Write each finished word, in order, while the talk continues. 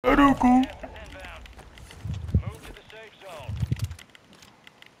I do cool.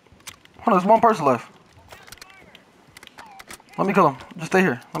 Hold on, there's one person left. Let me kill him. Just stay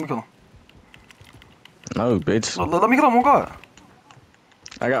here. Let me kill him. No, bitch. Let me kill him, oh god.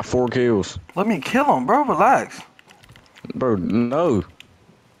 I got 4 kills. Let me kill him, bro. Relax. Bro, no.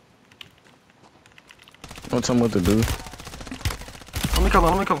 Don't tell me what to do. Let me kill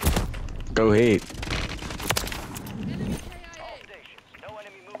him. Let me kill him. Go ahead.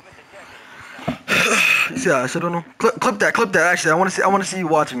 You see how I shit on him? Clip that. Clip that. Actually, I want to see you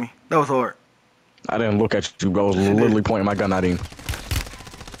watching me. That was hard. I didn't look at you, bro. I was literally pointing my gun at him.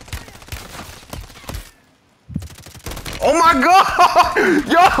 Oh my god!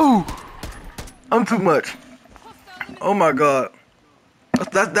 Yo! I'm too much. Oh my god.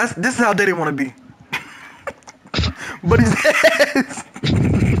 This is how they didn't want to be. But his ass.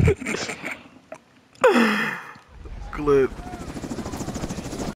 Clip.